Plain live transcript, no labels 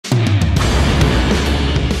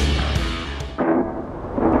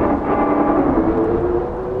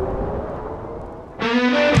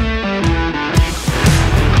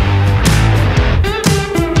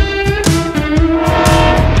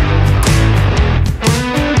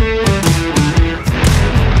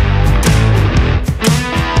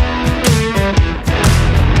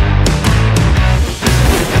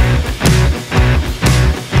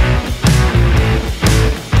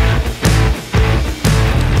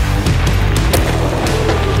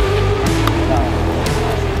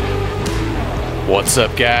What's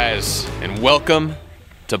up, guys, and welcome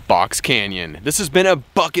to Box Canyon. This has been a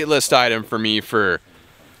bucket list item for me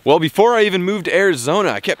well, before I even moved to Arizona.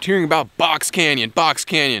 I kept hearing about Box Canyon, Box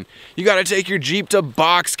Canyon. You gotta take your Jeep to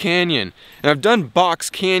Box Canyon. And I've done Box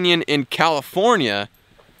Canyon in California.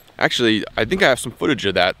 Actually, I think I have some footage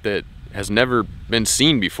of that has never been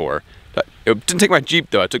seen before. It didn't take my Jeep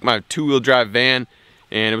though, I took my two-wheel drive van,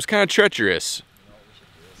 and it was kind of treacherous.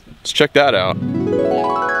 Let's check that out.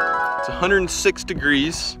 It's 106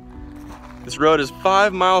 degrees. This road is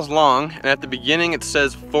 5 miles long, and at the beginning it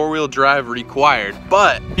says four-wheel drive required,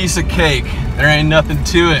 but piece of cake, there ain't nothing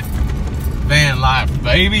to it. Van life,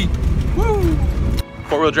 baby. Woo!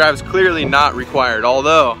 Four-wheel drive is clearly not required,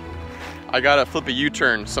 although I gotta flip a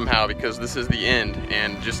U-turn somehow because this is the end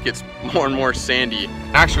and it just gets more and more sandy. In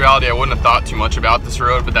actuality, I wouldn't have thought too much about this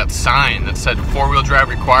road, but that sign that said four-wheel drive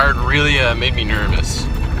required really made me nervous.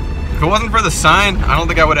 If it wasn't for the sign, I don't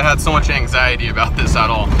think I would have had so much anxiety about this at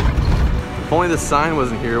all. If only the sign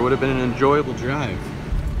wasn't here, it would have been an enjoyable drive.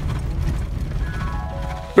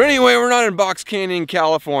 But anyway, we're not in Box Canyon,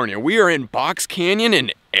 California. We are in Box Canyon in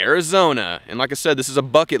Arizona. And like I said, this is a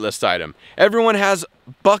bucket list item. Everyone has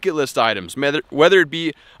bucket list items, whether it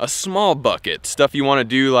be a small bucket, stuff you want to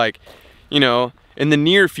do like, you know, in the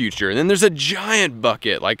near future. And then there's a giant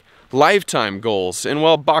bucket, like lifetime goals. And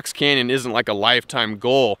well, Box Canyon isn't like a lifetime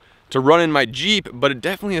goal to run in my Jeep, but it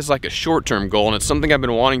definitely is like a short-term goal, and it's something I've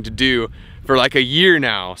been wanting to do for like a year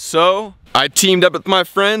now. So I teamed up with my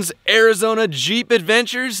friends Arizona Jeep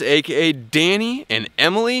Adventures, aka Danny and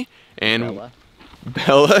Emily and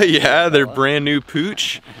Bella, yeah, their brand new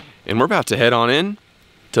pooch, and we're about to head on in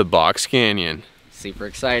to Box Canyon. Super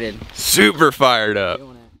excited. Super fired up.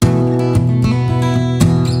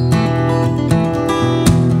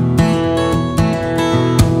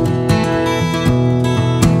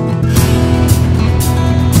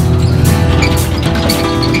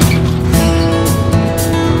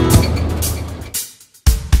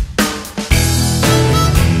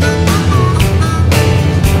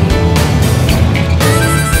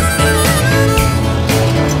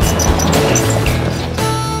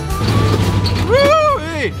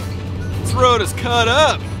 Road is cut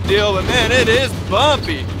up deal, but man, it is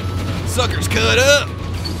bumpy. Sucker's cut up.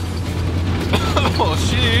 Oh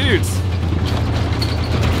shoots.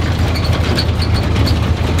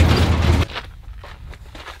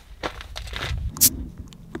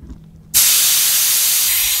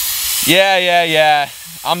 Yeah.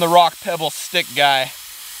 I'm the rock pebble stick guy.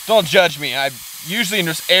 Don't judge me. I usually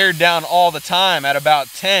just air down all the time at about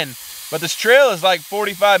 10, but this trail is like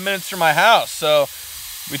 45 minutes from my house, so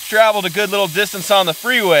we traveled a good little distance on the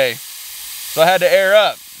freeway, so I had to air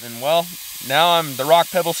up. And well, now I'm the rock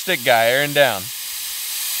pebble stick guy, airing down.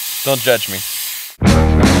 Don't judge me.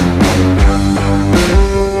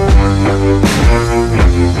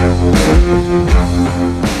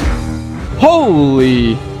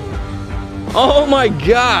 Holy! Oh my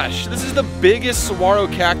gosh! This is the biggest saguaro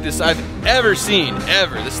cactus I've ever seen,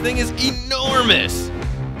 ever. This thing is enormous!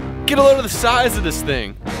 Get a load of the size of this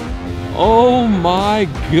thing. Oh my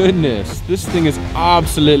goodness, this thing is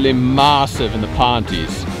absolutely massive in the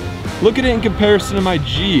panties. Look at it in comparison to my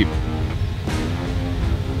Jeep.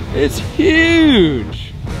 It's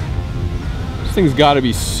huge. This thing's gotta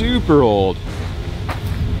be super old.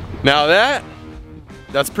 Now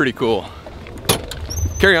that's pretty cool.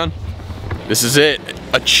 Carry on. This is it,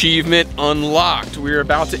 achievement unlocked. We're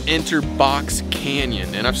about to enter Box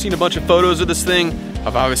Canyon, and I've seen a bunch of photos of this thing.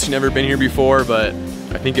 I've obviously never been here before, but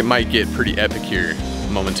I think it might get pretty epic here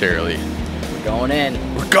momentarily. We're going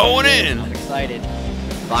in. We're going in! I'm excited.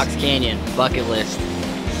 Box Canyon, bucket list.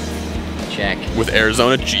 Check. With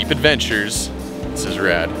Arizona Jeep Adventures. This is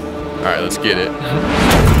rad. All right, let's get it.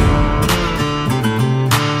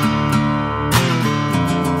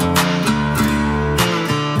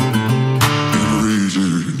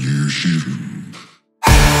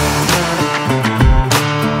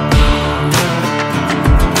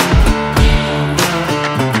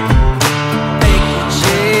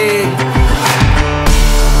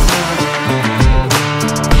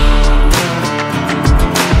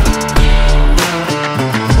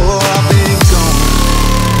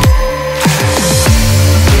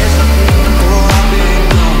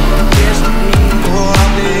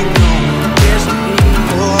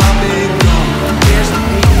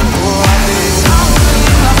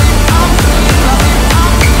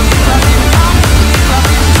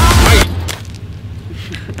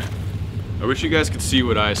 wish you guys could see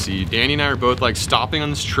what I see. Danny and I are both like stopping on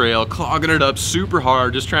this trail, clogging it up super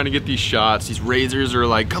hard, just trying to get these shots. These razors are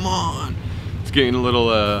like, come on. It's getting a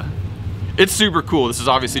little, it's super cool. This is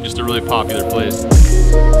obviously just a really popular place.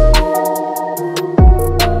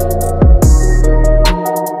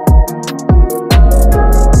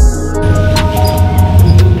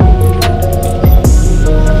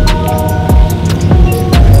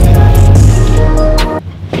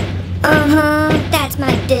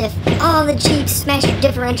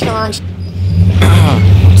 differential on.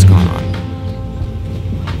 What's going on?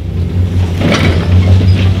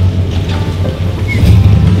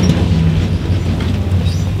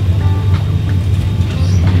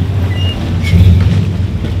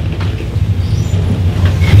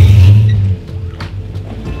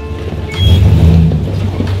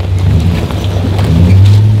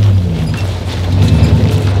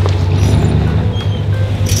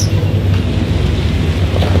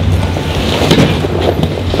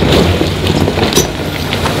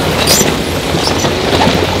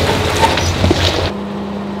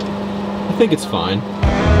 I think it's fine.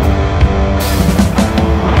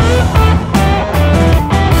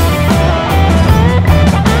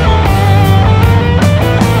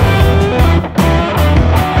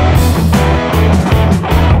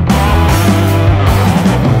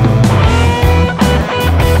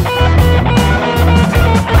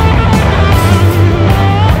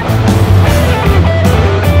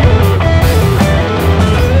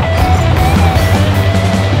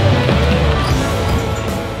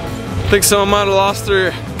 I think someone might have lost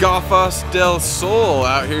their Gafas del Sol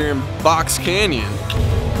out here in Box Canyon.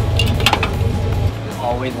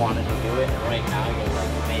 Always wanted to do it, and right now you're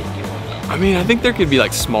like made doing it. I mean, I think there could be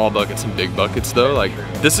like small buckets and big buckets though. Like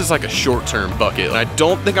this is like a short-term bucket. I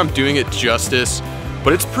don't think I'm doing it justice,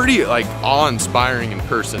 but it's pretty like awe-inspiring in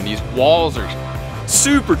person. These walls are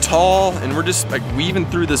super tall and we're just like weaving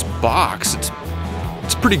through this box. It's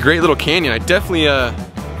a pretty great little canyon. I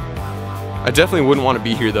definitely wouldn't want to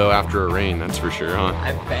be here though after a rain, that's for sure, huh?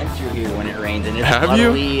 I've been through here when it rains, and it's Have you?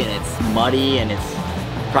 puddly and it's muddy, and it's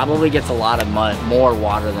probably gets a lot of more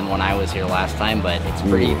water than when I was here last time, but it's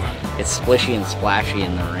pretty, it's splishy and splashy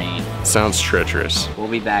in the rain. Sounds treacherous. We'll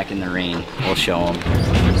be back in the rain. We'll show them.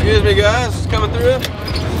 Excuse me guys, it's coming through.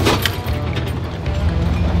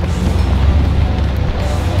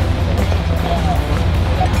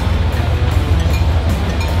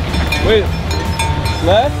 Wait,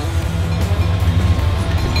 left?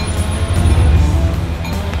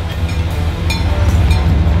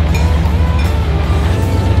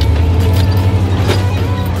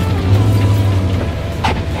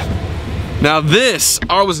 Now this,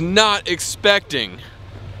 I was not expecting.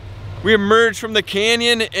 We emerged from the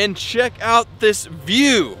canyon and check out this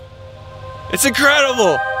view. It's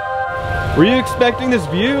incredible. Were you expecting this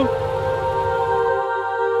view?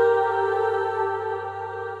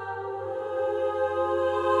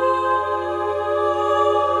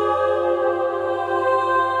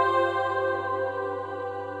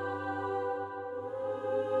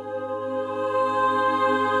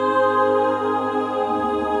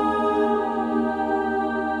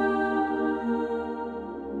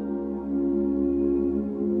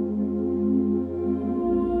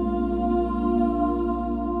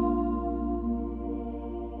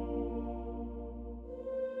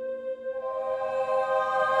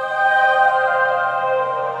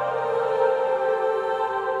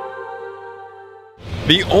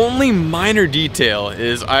 The only minor detail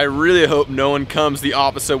is I really hope no one comes the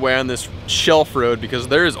opposite way on this shelf road because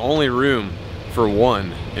there is only room for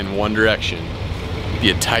one in one direction. It'd be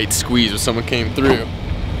a tight squeeze if someone came through.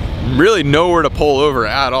 Really nowhere to pull over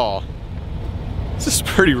at all. This is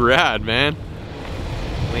pretty rad, man.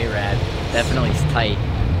 Way rad. Definitely it's tight.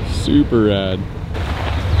 Super rad.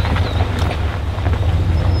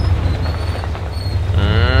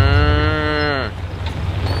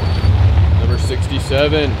 Number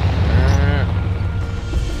 67.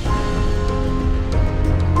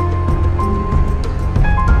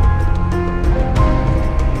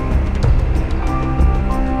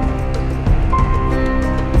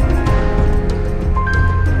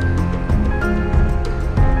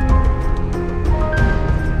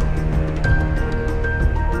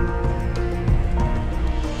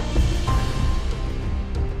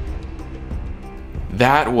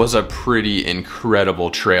 That was a pretty incredible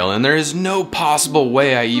trail, and there is no possible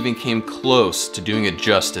way I even came close to doing it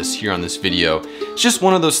justice here on this video. It's just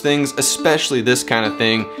one of those things, especially this kind of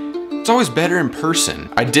thing, it's always better in person.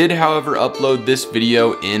 I did, however, upload this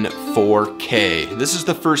video in 4K. This is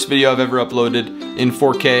the first video I've ever uploaded in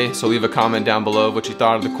 4K, so leave a comment down below of what you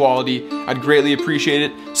thought of the quality. I'd greatly appreciate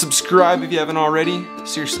it. Subscribe if you haven't already.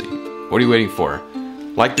 Seriously, what are you waiting for?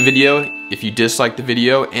 Like the video if you dislike the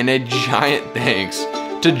video, and a giant thanks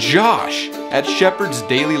to Josh at Shepherd's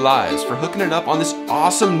Daily Lives for hooking it up on this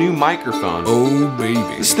awesome new microphone. Oh baby.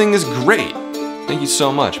 This thing is great. Thank you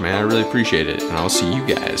so much, man. I really appreciate it. And I'll see you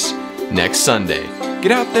guys next Sunday.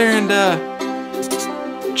 Get out there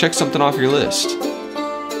and check something off your list.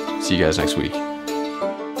 See you guys next week.